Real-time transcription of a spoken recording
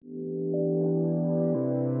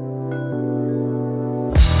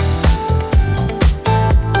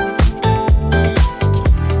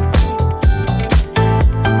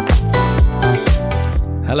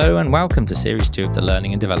and welcome to Series 2 of the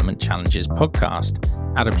Learning and Development Challenges podcast.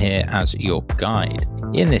 Adam here as your guide.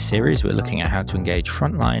 In this series, we're looking at how to engage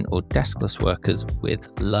frontline or deskless workers with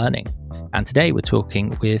learning. And today we're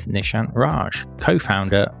talking with Nishant Raj,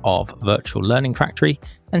 co-founder of Virtual Learning Factory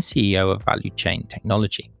and CEO of Value Chain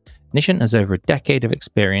Technology. Nishant has over a decade of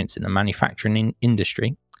experience in the manufacturing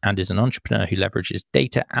industry and is an entrepreneur who leverages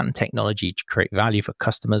data and technology to create value for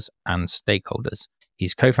customers and stakeholders.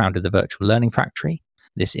 He's co-founded the Virtual Learning Factory.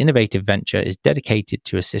 This innovative venture is dedicated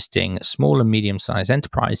to assisting small and medium-sized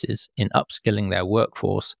enterprises in upskilling their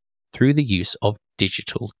workforce through the use of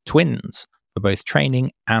digital twins for both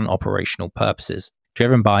training and operational purposes.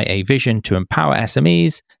 Driven by a vision to empower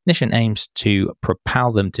SMEs, Nishant aims to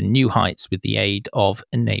propel them to new heights with the aid of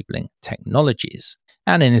enabling technologies.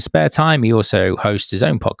 And in his spare time, he also hosts his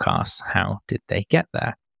own podcast, How Did They Get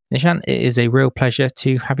There? Nishant, it is a real pleasure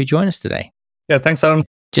to have you join us today. Yeah, thanks, Aaron.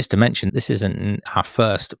 Just to mention, this isn't our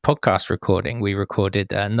first podcast recording. We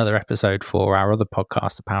recorded another episode for our other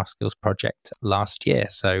podcast, the Power Skills Project, last year.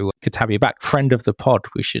 So good to have you back. Friend of the pod,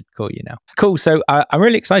 we should call you now. Cool. So I'm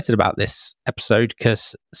really excited about this episode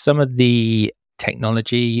because some of the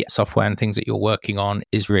technology, software and things that you're working on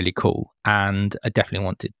is really cool. And I definitely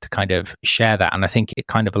wanted to kind of share that. And I think it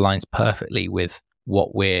kind of aligns perfectly with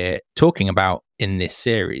what we're talking about in this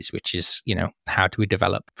series, which is, how do we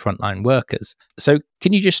develop frontline workers? So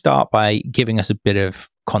can you just start by giving us a bit of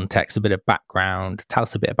context, a bit of background, tell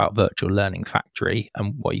us a bit about Virtual Learning Factory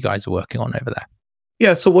and what you guys are working on over there?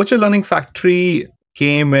 Yeah, so Virtual Learning Factory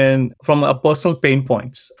came in from a personal pain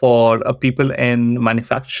points for people in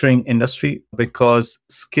manufacturing industry because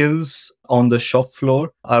skills on the shop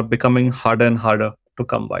floor are becoming harder and harder to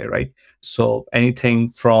come by, right? So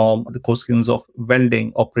anything from the core skills of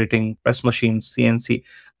welding, operating press machines, CNC,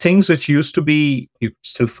 things which used to be, you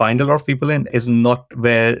still find a lot of people in, is not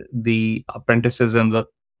where the apprentices and the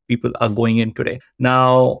people are going in today.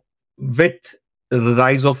 Now, with the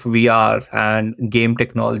rise of VR and game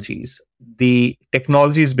technologies, the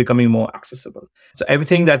technology is becoming more accessible. So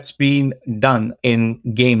everything that's been done in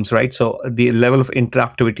games, right? So the level of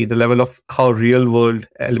interactivity, the level of how real world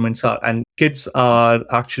elements are, and kids are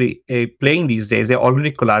actually playing these days. They're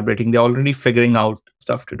already collaborating. They're already figuring out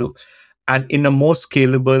stuff to do. And in a more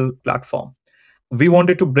scalable platform, we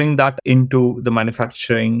wanted to bring that into the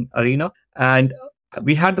manufacturing arena. And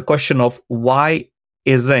we had the question of why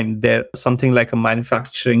isn't there something like a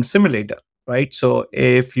manufacturing simulator, right? So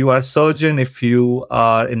if you are a surgeon, if you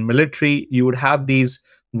are in military, you would have these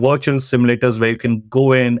virtual simulators where you can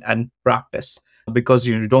go in and practice because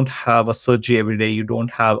you don't have a surgery every day, you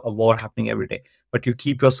don't have a war happening every day, but you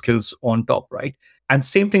keep your skills on top, right? And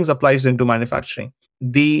same things applies into manufacturing.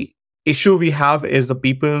 The issue we have is the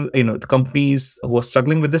people, the companies who are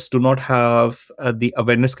struggling with this do not have the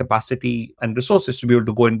awareness capacity and resources to be able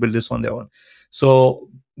to go and build this on their own. So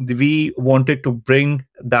we wanted to bring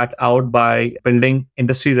that out by building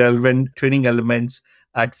industry relevant training elements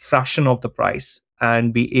at fraction of the price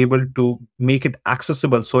and be able to make it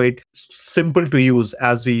accessible so it's simple to use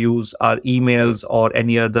as we use our emails or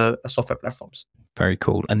any other software platforms. Very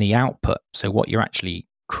cool. And the output, so what you're actually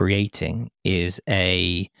creating is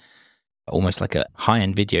almost like a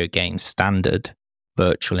high-end video game standard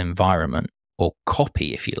virtual environment or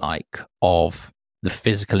copy, if you like, of the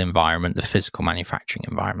physical environment, the physical manufacturing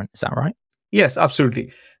environment. Is that right? Yes,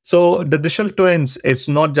 absolutely. So the digital twins, it's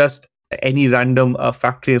not just any random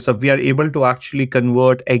factory. So we are able to actually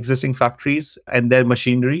convert existing factories and their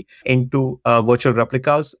machinery into virtual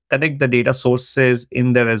replicas, connect the data sources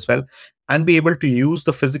in there as well, and be able to use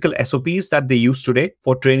the physical SOPs that they use today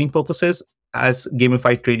for training purposes as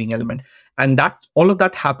gamified training element. And that all of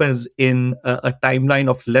that happens in a timeline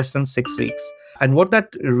of less than 6 weeks. And what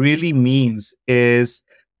that really means is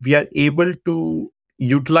we are able to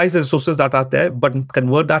utilize the resources that are there, but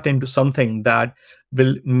convert that into something that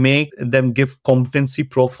will make them give competency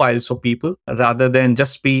profiles for people rather than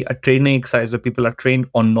just be a training exercise where people are trained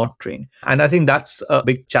or not trained. And I think that's a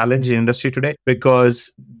big challenge in the industry today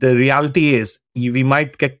because the reality is we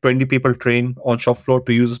might get 20 people trained on shop floor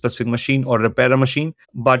to use a specific machine or repair a machine,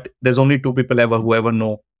 but there's only 2 people who ever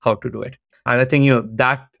know how to do it. And I think,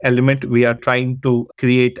 that element we are trying to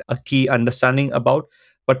create a key understanding about,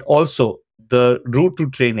 but also the route to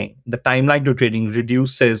training, the timeline to training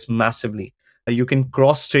reduces massively. You can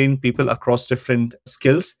cross-train people across different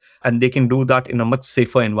skills, and they can do that in a much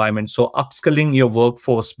safer environment. So upskilling your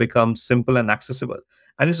workforce becomes simple and accessible.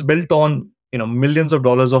 And it's built on, millions of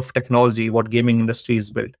dollars of technology, what gaming industry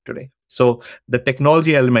is built today. So the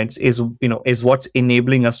technology elements is what's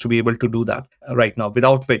enabling us to be able to do that right now,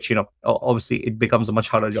 without which, obviously it becomes a much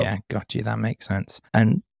harder job. Yeah, got you. That makes sense.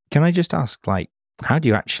 And can I just ask, How do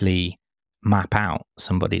you actually map out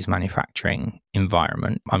somebody's manufacturing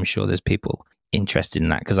environment? I'm sure there's people interested in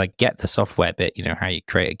that because I get the software bit, how you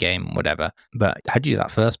create a game, whatever. But how do you do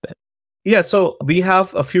that first bit? Yeah, so we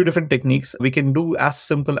have a few different techniques. We can do as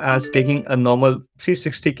simple as taking a normal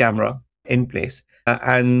 360 camera in place.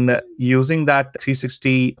 And using that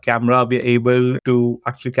 360 camera, we're able to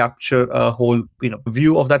actually capture a whole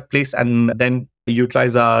view of that place and then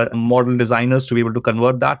utilize our model designers to be able to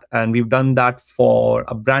convert that. And we've done that for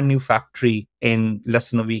a brand new factory in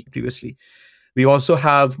less than a week previously. We also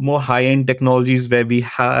have more high-end technologies where we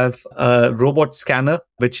have a robot scanner,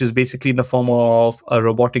 which is basically in the form of a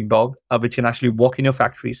robotic dog, which can actually walk in your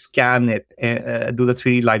factory, scan it, do the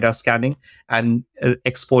 3D LiDAR scanning, and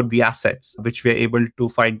export the assets, which we're able to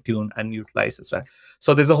fine-tune and utilize as well.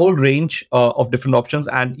 So there's a whole range of different options,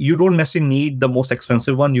 and you don't necessarily need the most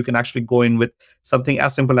expensive one. You can actually go in with something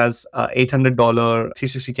as simple as $800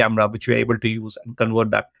 360 camera, which you're able to use and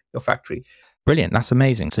convert that your factory. Brilliant. That's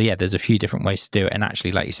amazing. So yeah, there's a few different ways to do it. And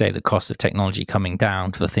actually, like you say, the cost of technology coming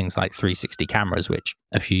down for things like 360 cameras, which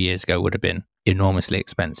a few years ago would have been enormously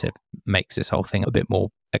expensive, makes this whole thing a bit more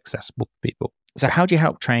accessible for people. So how do you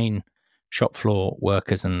help train shop floor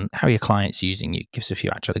workers and how are your clients using you? Give us a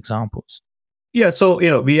few actual examples. Yeah, so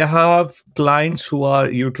we have clients who are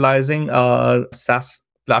utilizing our SaaS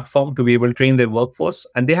platform to be able to train their workforce,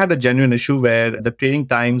 and they had a genuine issue where the training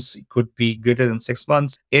times could be greater than 6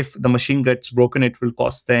 months. If the machine gets broken, it will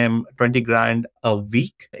cost them 20 grand a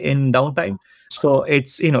week in downtime. So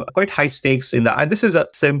it's quite high stakes in that. And this is a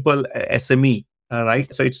simple SME.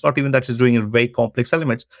 Right. So it's not even that it's doing very complex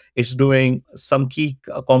elements. It's doing some key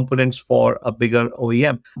components for a bigger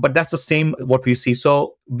OEM. But that's the same what we see.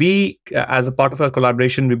 So we, as a part of our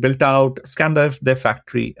collaboration, we built out, scanned their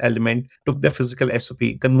factory element, took their physical SOP,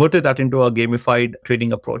 converted that into a gamified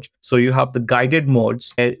trading approach. So you have the guided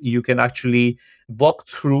modes where you can actually walk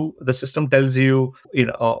through. The system tells you,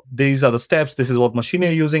 these are the steps, this is what machine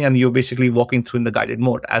you're using, and you're basically walking through in the guided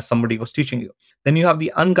mode as somebody was teaching you. Then you have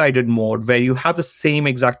the unguided mode where you have the same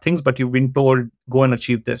exact things, but you've been told, go and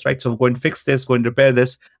achieve this, right? So go and fix this, go and repair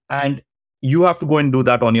this. And you have to go and do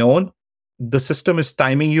that on your own. The system is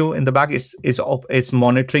timing you in the back. It's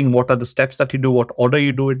monitoring what are the steps that you do, what order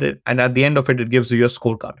you do it, and at the end of it, it gives you your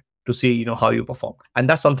scorecard to see how you perform. And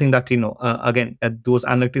that's something that again, those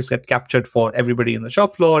analytics get captured for everybody in the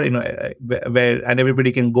shop floor, where and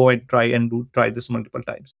everybody can go and try this multiple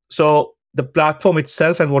times. So the platform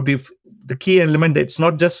itself and the key element, it's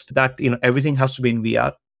not just that everything has to be in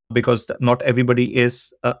VR, because not everybody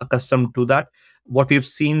is accustomed to that. What we've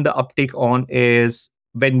seen the uptake on is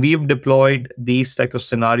when we've deployed these type of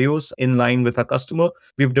scenarios in line with our customer,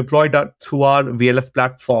 we've deployed that through our VLF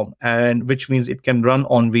platform, and which means it can run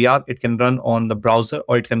on VR, it can run on the browser,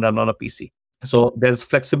 or it can run on a PC. So there's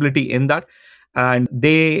flexibility in that, and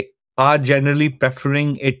they are generally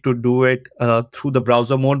preferring it to do it through the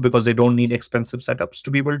browser mode because they don't need expensive setups to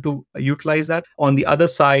be able to utilize that. On the other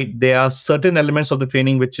side, there are certain elements of the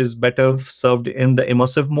training which is better served in the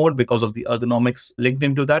immersive mode because of the ergonomics linked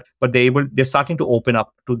into that. But they're starting to open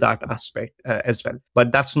up to that aspect as well.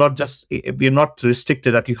 But that's not just, we're not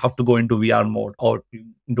restricted that you have to go into VR mode or you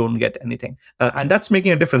don't get anything. And that's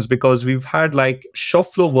making a difference because we've had like shop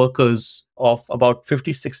floor workers of about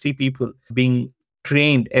 50, 60 people being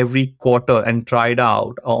trained every quarter and tried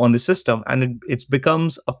out on the system, and it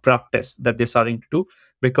becomes a practice that they're starting to do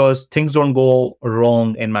because things don't go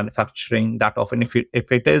wrong in manufacturing that often. If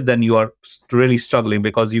it is, then you are really struggling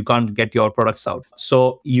because you can't get your products out.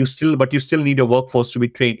 So you still need your workforce to be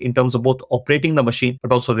trained in terms of both operating the machine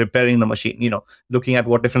but also repairing the machine, looking at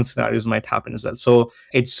what different scenarios might happen as well. So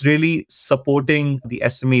it's really supporting the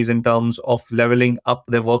SMEs in terms of leveling up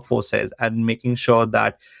their workforces and making sure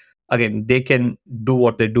that again, they can do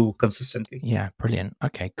what they do consistently. Yeah, brilliant.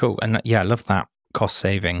 Okay, cool. And I love that cost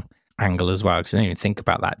saving angle as well, because I don't even think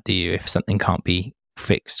about that, do you? If something can't be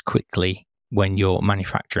fixed quickly when you're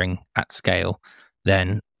manufacturing at scale,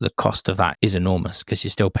 then the cost of that is enormous because you're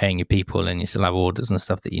still paying your people and you still have orders and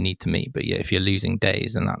stuff that you need to meet. But yeah, if you're losing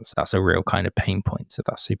days, then that's a real kind of pain point. So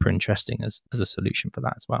that's super interesting as a solution for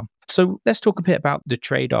that as well. So let's talk a bit about the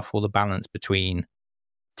trade-off or the balance between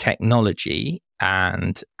technology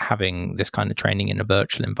and having this kind of training in a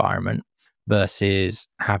virtual environment versus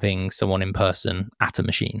having someone in person at a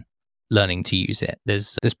machine learning to use it.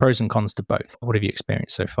 There's pros and cons to both. What have you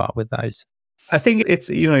experienced so far with those? I think it's,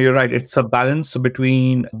 you're right. It's a balance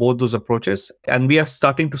between both those approaches. And we are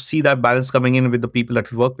starting to see that balance coming in with the people that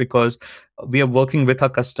we work, because we are working with our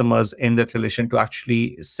customers in that relation to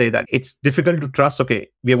actually say that it's difficult to trust. Okay,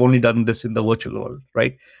 we have only done this in the virtual world,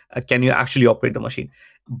 right? Can you actually operate the machine?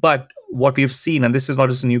 But what we've seen, and this is not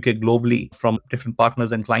just in UK, globally from different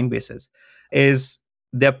partners and client bases, is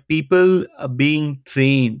there are people being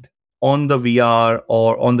trained on the VR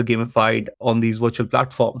or on the gamified on these virtual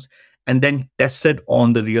platforms, and then tested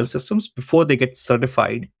on the real systems before they get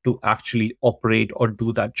certified to actually operate or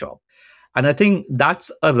do that job. And I think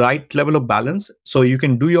that's a right level of balance. So you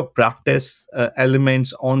can do your practice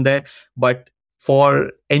elements on there, but for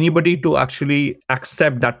anybody to actually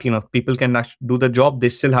accept that, people can actually do the job, they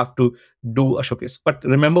still have to do a showcase. But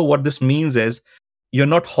remember, what this means is you're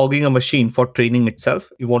not hogging a machine for training itself.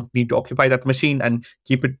 You won't need to occupy that machine and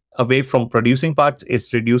keep it away from producing parts.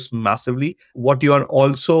 It's reduced massively. What you are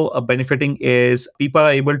also benefiting is people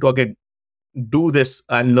are able to, again, do this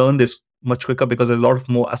and learn this much quicker, because there's a lot of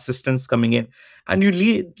more assistance coming in, and you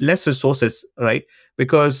need less resources, right?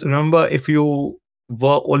 Because remember, if you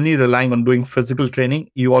were only relying on doing physical training,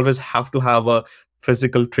 you always have to have a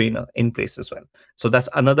physical trainer in place as well. So that's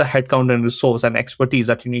another headcount and resource and expertise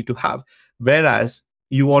that you need to have. Whereas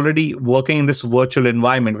you already working in this virtual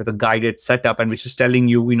environment with a guided setup, and which is telling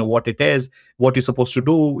you, what it is, what you're supposed to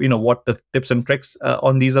do, what the tips and tricks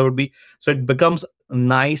on these would be. So it becomes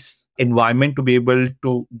nice environment to be able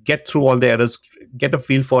to get through all the errors, get a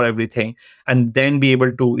feel for everything, and then be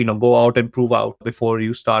able to go out and prove out before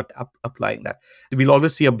you start applying that. We'll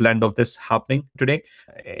always see a blend of this happening today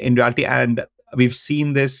in reality, and we've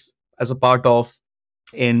seen this as a part of,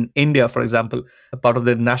 in India, for example, a part of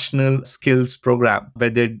the national skills program, where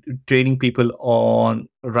they're training people on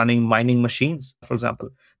running mining machines, for example.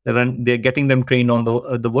 They're getting them trained on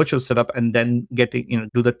the virtual setup, and then getting,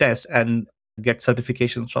 do the test and get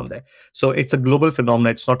certifications from there. So it's a global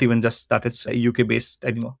phenomenon. It's not even just that it's UK based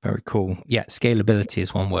anymore. Very cool. Yeah, scalability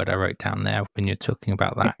is one word I wrote down there when you're talking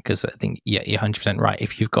about that, because I think, yeah, you're 100% right.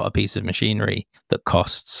 If you've got a piece of machinery that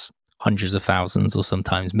costs hundreds of thousands or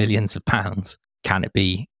sometimes millions of pounds, can it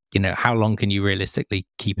be, how long can you realistically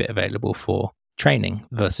keep it available for training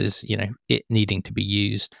versus, it needing to be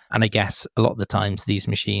used? And I guess a lot of the times these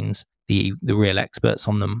machines, the real experts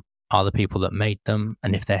on them are the people that made them.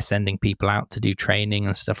 And if they're sending people out to do training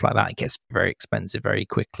and stuff like that, it gets very expensive very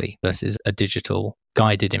quickly versus a digital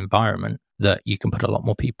guided environment that you can put a lot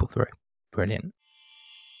more people through. Brilliant.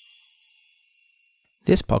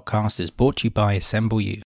 This podcast is brought to you by Assemble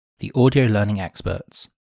U, the audio learning experts.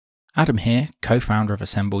 Adam here, co-founder of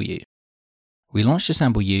Assemble U. We launched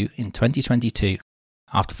Assemble U in 2022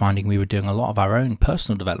 after finding we were doing a lot of our own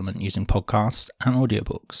personal development using podcasts and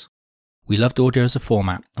audiobooks. We loved audio as a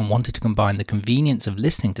format and wanted to combine the convenience of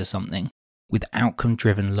listening to something with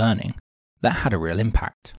outcome-driven learning that had a real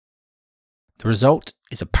impact. The result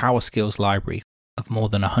is a power skills library of more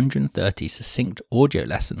than 130 succinct audio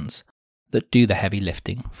lessons that do the heavy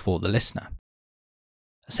lifting for the listener.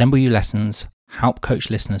 Assemble U lessons help coach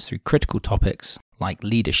listeners through critical topics like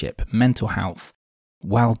leadership, mental health,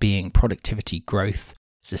 well-being, productivity, growth,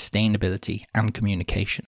 sustainability, and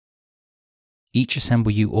communication. Each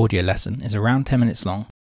Assemble U audio lesson is around 10 minutes long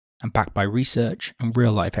and backed by research and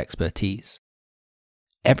real-life expertise.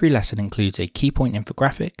 Every lesson includes a key point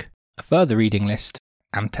infographic, a further reading list,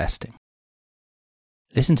 and testing.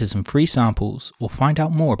 Listen to some free samples or find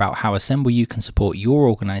out more about how Assemble U can support your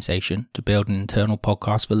organisation to build an internal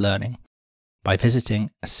podcast for learning by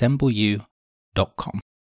visiting assembleu.com.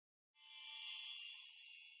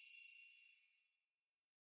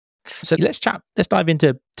 So let's dive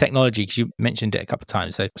into technology, because you mentioned it a couple of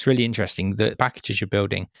times. So it's really interesting. The packages you're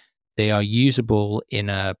building, they are usable in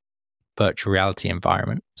a virtual reality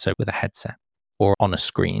environment. So with a headset or on a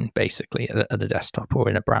screen, basically at a desktop or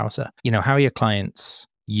in a browser. How are your clients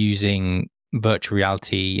using virtual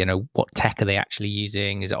reality? What tech are they actually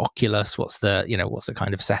using? Is it Oculus? What's the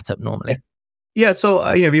kind of setup normally? Yeah, so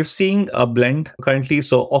we're seeing a blend currently.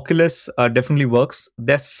 So Oculus definitely works.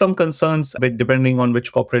 There's some concerns with depending on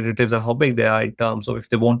which corporate it is and how big they are in terms of if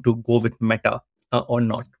they want to go with Meta or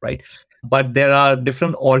not, right? But there are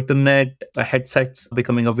different alternate headsets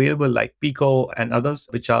becoming available, like Pico and others,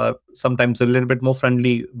 which are sometimes a little bit more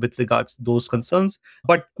friendly with regards to those concerns.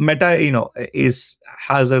 But Meta,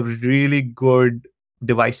 has a really good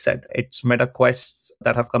device set. It's Meta Quests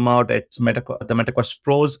that have come out. It's the Meta Quest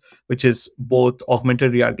Pros, which is both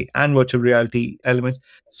augmented reality and virtual reality elements.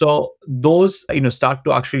 So those, start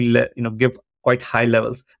to actually give quite high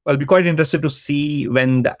levels. I'll be quite interested to see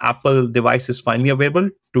when the Apple device is finally available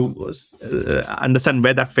to understand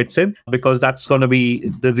where that fits in, because that's going to be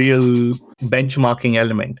the real benchmarking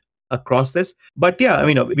element across this. But yeah, I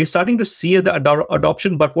mean, we're starting to see the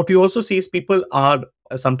adoption, but what we also see is people are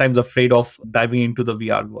sometimes afraid of diving into the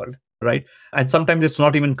VR world, right? And sometimes it's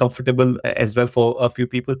not even comfortable as well for a few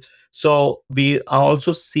people. So we are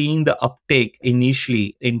also seeing the uptake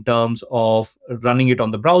initially in terms of running it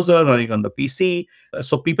on the browser, running on the PC.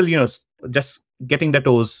 So people, just getting their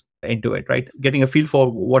toes into it, right? Getting a feel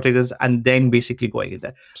for what it is and then basically going in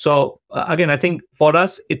there. So again, I think for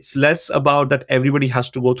us, it's less about that everybody has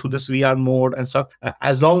to go through this VR mode and stuff.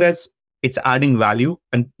 As long as it's adding value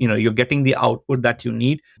and you're getting the output that you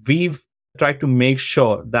need, we've tried to make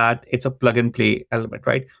sure that it's a plug and play element,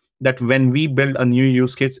 right? That when we build a new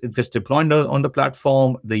use case, it gets deployed on the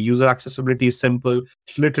platform. The user accessibility is simple.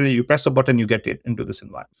 It's literally, you press a button, you get it into this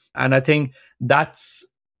environment. And I think that's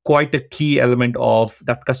quite a key element of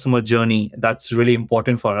that customer journey that's really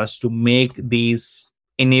important for us to make these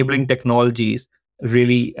enabling technologies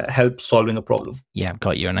really help solving a problem. Yeah, I've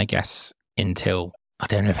got you. And I guess until, I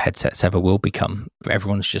don't know if headsets ever will become,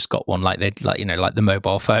 everyone's just got one like the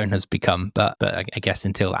mobile phone has become, but I guess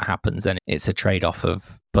until that happens, then it's a trade-off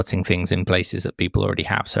of putting things in places that people already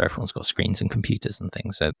have. So everyone's got screens and computers and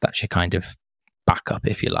things. So that's your kind of backup,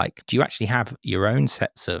 if you like. Do you actually have your own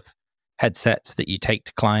sets of headsets that you take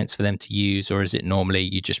to clients for them to use, or is it normally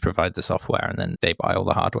you just provide the software and then they buy all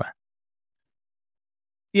the hardware?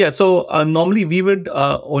 Yeah, so normally we would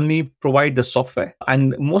only provide the software,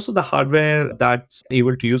 and most of the hardware that's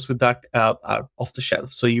able to use with that are off the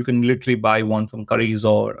shelf. So you can literally buy one from Currys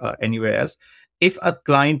or anywhere else. If a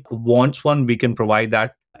client wants one, we can provide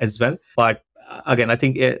that as well. But again, I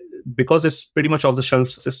think because it's pretty much off the shelf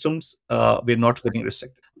systems, we're not getting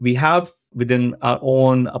restricted. We have within our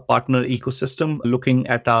own partner ecosystem looking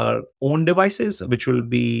at our own devices, which will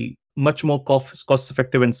be much more cost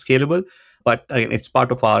effective and scalable. But again, it's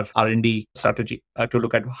part of our R&D strategy to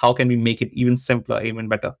look at how can we make it even simpler, even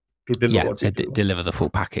better to deliver what we do. Deliver the full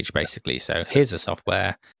package, basically. So here's a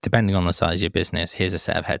software, depending on the size of your business, here's a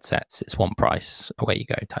set of headsets, it's one price, away you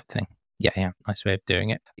go type thing. Yeah, nice way of doing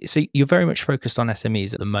it. So you're very much focused on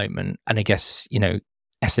SMEs at the moment. And I guess,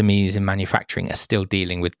 SMEs in manufacturing are still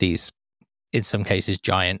dealing with these, in some cases,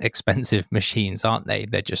 giant, expensive machines, aren't they?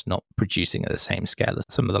 They're just not producing at the same scale as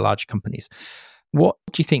some of the large companies. What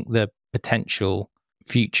do you think the potential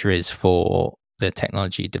future is for the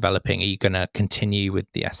technology developing? Are you going to continue with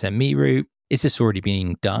the SME route? Is this already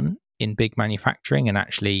being done in big manufacturing and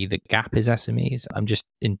actually the gap is SMEs? I'm just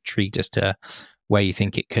intrigued as to where you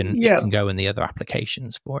think it can go in the other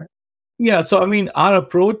applications for it. Yeah, so I mean, our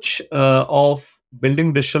approach of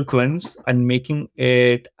building digital twins and making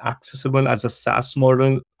it accessible as a SaaS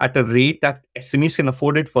model at a rate that SMEs can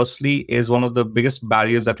afford it, firstly, is one of the biggest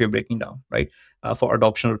barriers that we're breaking down, right, for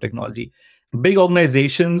adoption of technology. Big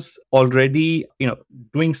organizations already,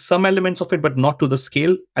 doing some elements of it, but not to the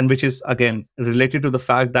scale, and which is, again, related to the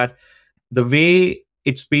fact that the way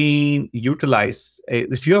it's being utilized,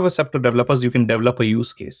 if you have a set of developers, you can develop a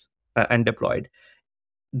use case and deploy it.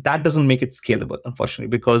 That doesn't make it scalable, unfortunately,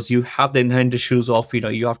 because you have the inherent issues of,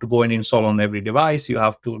 you have to go and install on every device, you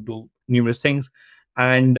have to do numerous things.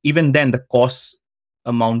 And even then, the costs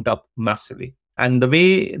mount up massively. And the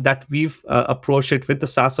way that we've approached it with the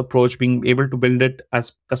SaaS approach, being able to build it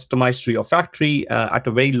as customized to your factory at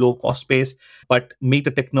a very low cost base, but make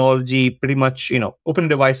the technology pretty much, open a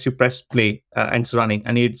device, you press play and it's running,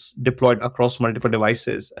 and it's deployed across multiple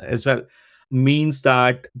devices as well, means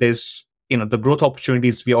that there's the growth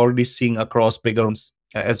opportunities we're already seeing across bigger rooms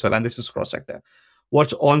as well. And this is cross sector.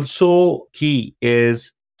 What's also key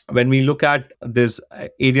is when we look at these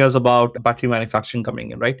areas about battery manufacturing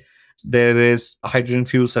coming in, right? There is hydrogen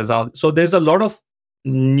fuel cells out. So there's a lot of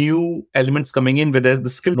new elements coming in where the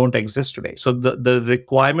skill don't exist today. So the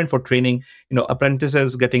requirement for training,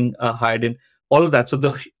 apprentices getting hired in, all of that. So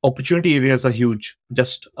the opportunity areas are huge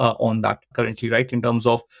just on that currently, right? In terms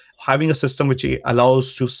of having a system which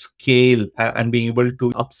allows to scale and being able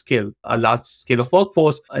to upscale a large scale of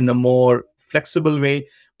workforce in a more flexible way.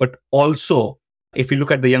 But also, if you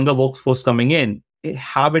look at the younger workforce coming in,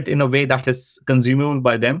 have it in a way that is consumable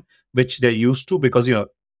by them, which they're used to, because,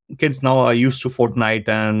 kids now are used to Fortnite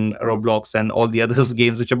and Roblox and all the other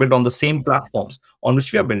games which are built on the same platforms on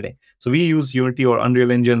which we are building. So we use Unity or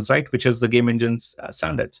Unreal Engines, right, which is the game engines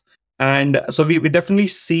standards. And so we're definitely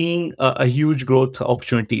seeing a huge growth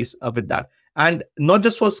opportunities with that. And not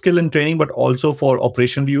just for skill and training, but also for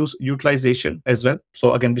operational utilization as well.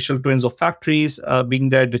 So again, digital twins of factories being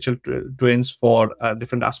there, digital twins for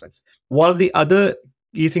different aspects. One of the other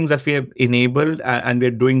key things that we have enabled, and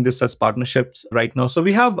we're doing this as partnerships right now. So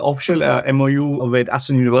we have official MOU with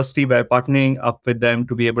Aston University. We're partnering up with them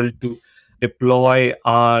to be able to deploy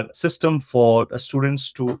our system for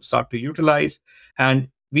students to start to utilize. And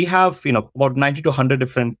we have, about 90 to 100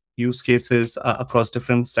 different use cases across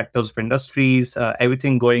different sectors of industries,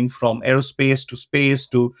 everything going from aerospace to space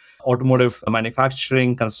to automotive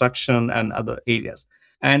manufacturing, construction, and other areas.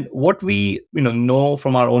 And what we know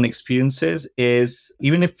from our own experiences is,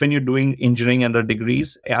 even if when you're doing engineering under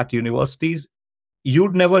degrees at universities,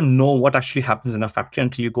 you'd never know what actually happens in a factory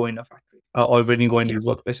until you go in a factory, or when you go in these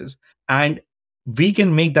workplaces. And we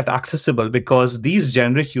can make that accessible because these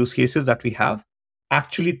generic use cases that we have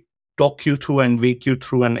actually talk you through and wake you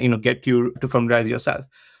through and get you to familiarize yourself,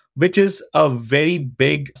 which is a very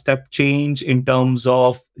big step change in terms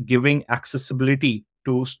of giving accessibility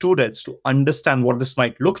to students to understand what this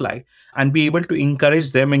might look like and be able to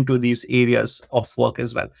encourage them into these areas of work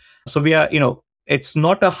as well. So we are, it's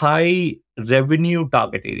not a high revenue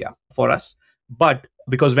target area for us, but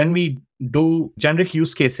because when we do generic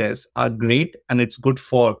use cases are great and it's good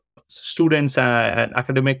for students and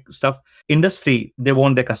academic stuff, industry, they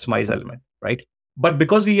want their customized element, right? But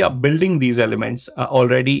because we are building these elements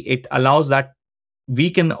already, it allows that we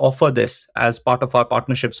can offer this as part of our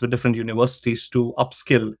partnerships with different universities to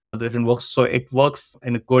upskill the different works. So it works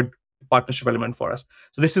in a good partnership element for us.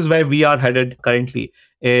 So this is where we are headed currently.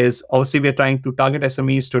 Is obviously we're trying to target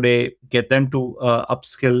SMEs today, get them to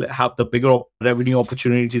upskill, have the bigger revenue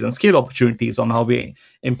opportunities and scale opportunities on how we're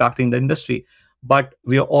impacting the industry. But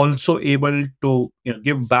we are also able to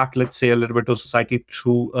give back, let's say, a little bit to society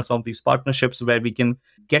through some of these partnerships where we can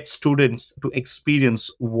get students to experience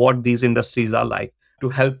what these industries are like, to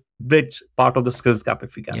help bridge part of the skills gap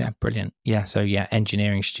if we can. Yeah, brilliant. Yeah, so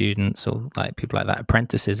engineering students or like people like that,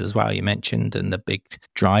 apprentices as well, you mentioned, and the big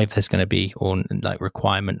drive there's going to be, or like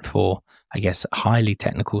requirement for, I guess, highly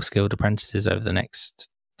technical skilled apprentices over the next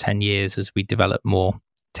 10 years as we develop more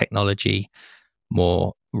technology,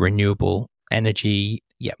 more renewable energy,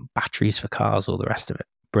 batteries for cars, all the rest of it.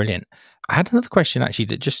 Brilliant. I had another question actually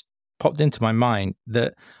that just popped into my mind,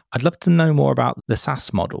 that I'd love to know more about the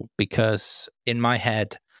SaaS model, because in my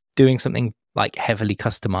head, doing something like heavily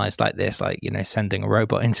customized like this, like, sending a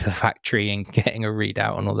robot into a factory and getting a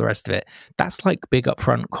readout and all the rest of it, that's like big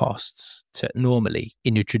upfront costs to normally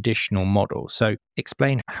in your traditional model. So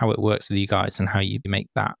explain how it works with you guys and how you make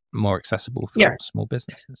that more accessible for small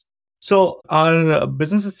businesses. So our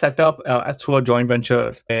business is set up through a joint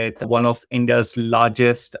venture with one of India's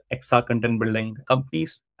largest XR content building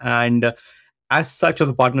companies. And as such, as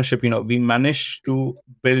a partnership, we managed to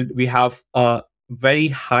build, we have a very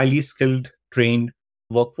highly skilled, trained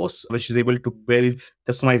workforce, which is able to build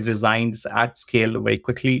customized designs at scale very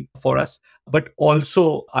quickly for us. But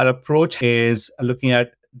also our approach is looking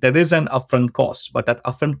at, there is an upfront cost, but that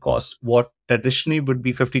upfront cost, what traditionally would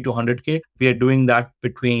be 50 to 100K, we are doing that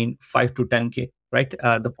between 5 to 10K, right?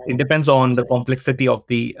 It depends on the complexity of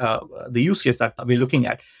the use case that we're looking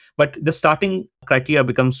at. But the starting criteria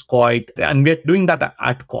becomes quite, and we're doing that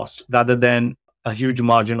at cost rather than a huge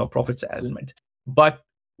margin or profits element. But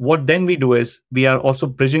what then we do is we are also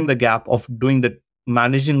bridging the gap of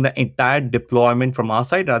managing the entire deployment from our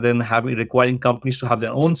side, rather than requiring companies to have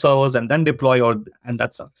their own servers and then deploy, and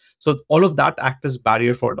that's stuff. So all of that act as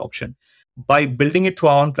barrier for adoption. By building it to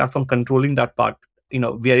our own platform, controlling that part,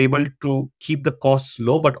 we are able to keep the costs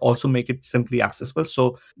low, but also make it simply accessible.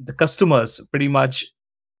 So the customers pretty much,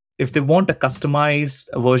 if they want a customized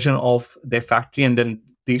version of their factory and then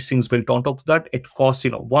these things built on top of that, it costs,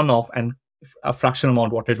 one-off and a fractional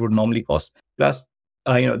amount what it would normally cost. Plus,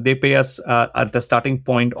 they pay us at the starting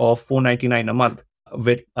point of $499 a month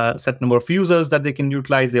with a set number of users that they can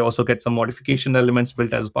utilize. They also get some modification elements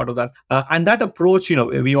built as part of that. And that approach,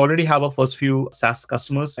 we already have our first few SaaS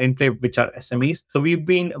customers in play, which are SMEs. So we've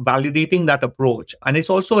been validating that approach. And it's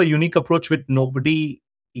also a unique approach which nobody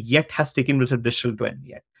yet has taken with a digital twin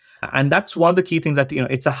yet. And that's one of the key things that,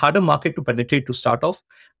 it's a harder market to penetrate to start off.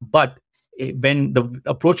 But when the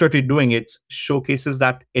approach that we're doing, it showcases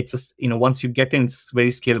that it's once you get in, it's a very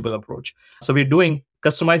scalable approach. So we're doing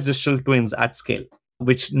customized digital twins at scale,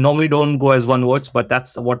 which normally don't go as one words, but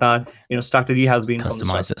that's what our strategy has been.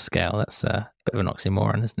 Customized at scale. That's a bit of an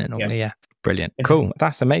oxymoron, isn't it? Normally, yeah. Brilliant, cool.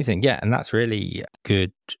 That's amazing. Yeah, and that's really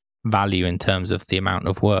good value in terms of the amount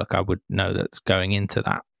of work I would know that's going into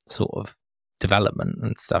that sort of development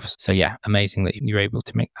and stuff. So yeah, amazing that you're able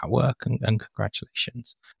to make that work, and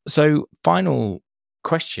congratulations. So final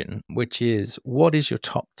question, which is, what is your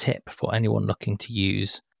top tip for anyone looking to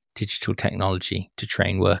use digital technology to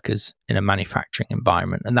train workers in a manufacturing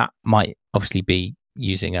environment? And that might obviously be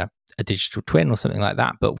using a digital twin or something like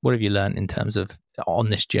that. But what have you learned in terms of on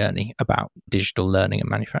this journey about digital learning and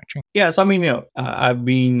manufacturing? Yeah, so I've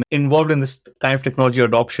been involved in this kind of technology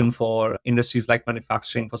adoption for industries like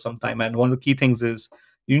manufacturing for some time. And one of the key things is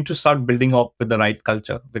you need to start building up with the right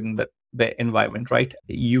culture within the environment, right?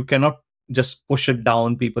 You cannot just push it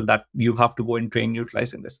down people that you have to go and train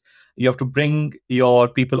utilizing this. You have to bring your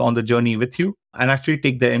people on the journey with you and actually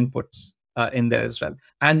take their inputs in there as well,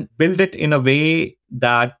 and build it in a way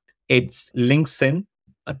that it's links in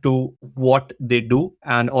to what they do,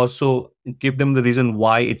 and also give them the reason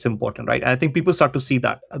why it's important, right? And I think people start to see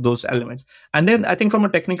those elements. And then I think from a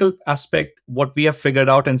technical aspect, what we have figured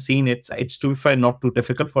out and seen, it's too far not too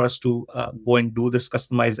difficult for us to go and do this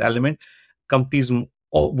customized element. Companies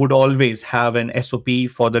would always have an SOP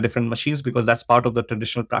for the different machines, because that's part of the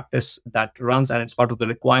traditional practice that runs, and it's part of the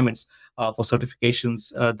requirements for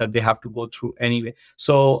certifications that they have to go through anyway.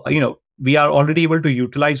 So, we are already able to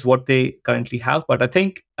utilize what they currently have. But I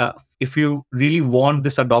think if you really want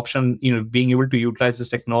this adoption, being able to utilize this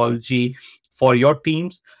technology for your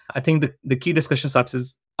teams, I think the key discussion starts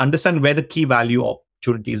is understand where the key value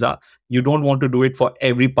opportunities are. You don't want to do it for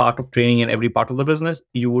every part of training and every part of the business.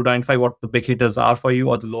 You would identify what the big hitters are for you,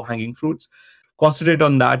 or the low-hanging fruits. Concentrate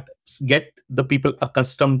on that, get the people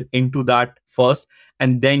accustomed into that first,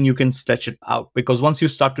 and then you can stretch it out. Because once you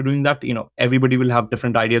start to doing that, everybody will have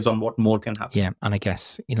different ideas on what more can happen. Yeah, and I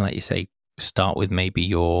guess, like you say, start with maybe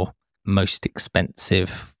your most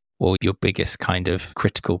expensive or your biggest kind of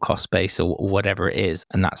critical cost base, or whatever it is.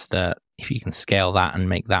 And if you can scale that and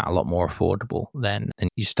make that a lot more affordable, then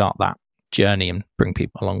you start that journey and bring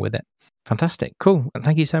people along with it. Fantastic. Cool. And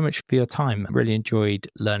thank you so much for your time. I really enjoyed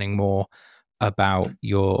learning more about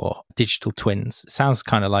your digital twins. It sounds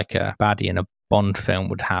kind of like a baddie in a Bond film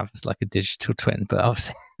would have as like a digital twin, but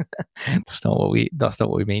obviously that's not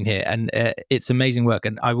what we mean here. And it's amazing work.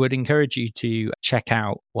 And I would encourage you to check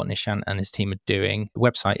out what Nishant and his team are doing. The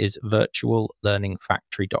website is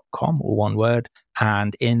virtuallearningfactory.com, all one word.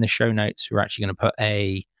 And in the show notes, we're actually going to put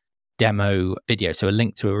a demo video. So a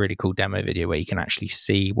link to a really cool demo video where you can actually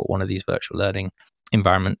see what one of these virtual learning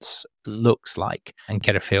environments looks like and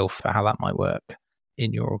get a feel for how that might work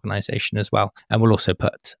in your organization as well. And we'll also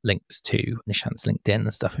put links to Nishant's LinkedIn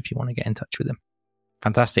and stuff if you want to get in touch with him.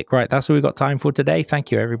 Fantastic. Right, that's all we've got time for today. Thank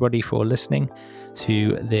you everybody for listening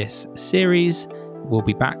to this series. We'll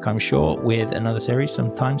be back, I'm sure, with another series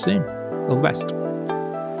sometime soon. All the best.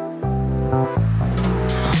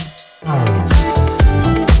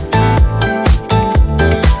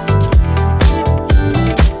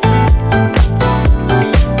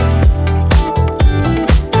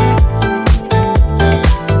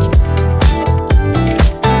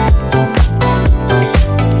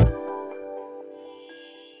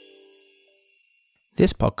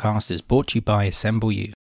 This podcast is brought to you by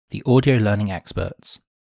AssembleU, the audio learning experts.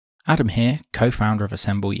 Adam here, co-founder of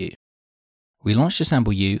AssembleU. We launched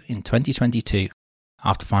AssembleU in 2022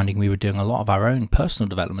 after finding we were doing a lot of our own personal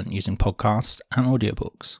development using podcasts and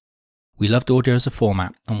audiobooks. We loved audio as a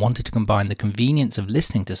format and wanted to combine the convenience of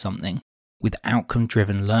listening to something with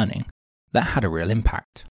outcome-driven learning that had a real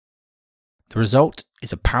impact. The result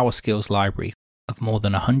is a power skills library of more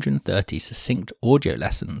than 130 succinct audio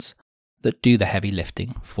lessons that do the heavy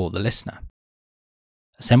lifting for the listener.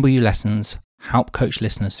 AssembleU lessons help coach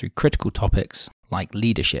listeners through critical topics like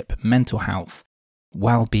leadership, mental health,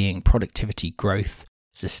 well-being, productivity, growth,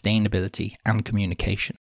 sustainability, and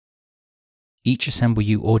communication. Each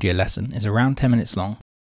AssembleU audio lesson is around 10 minutes long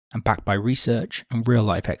and backed by research and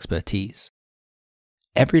real-life expertise.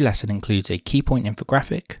 Every lesson includes a key point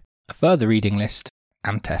infographic, a further reading list,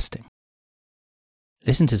 and testing.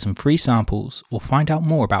 Listen to some free samples or find out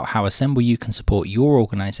more about how AssembleU can support your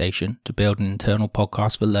organization to build an internal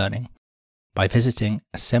podcast for learning by visiting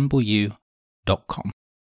assembleu.com.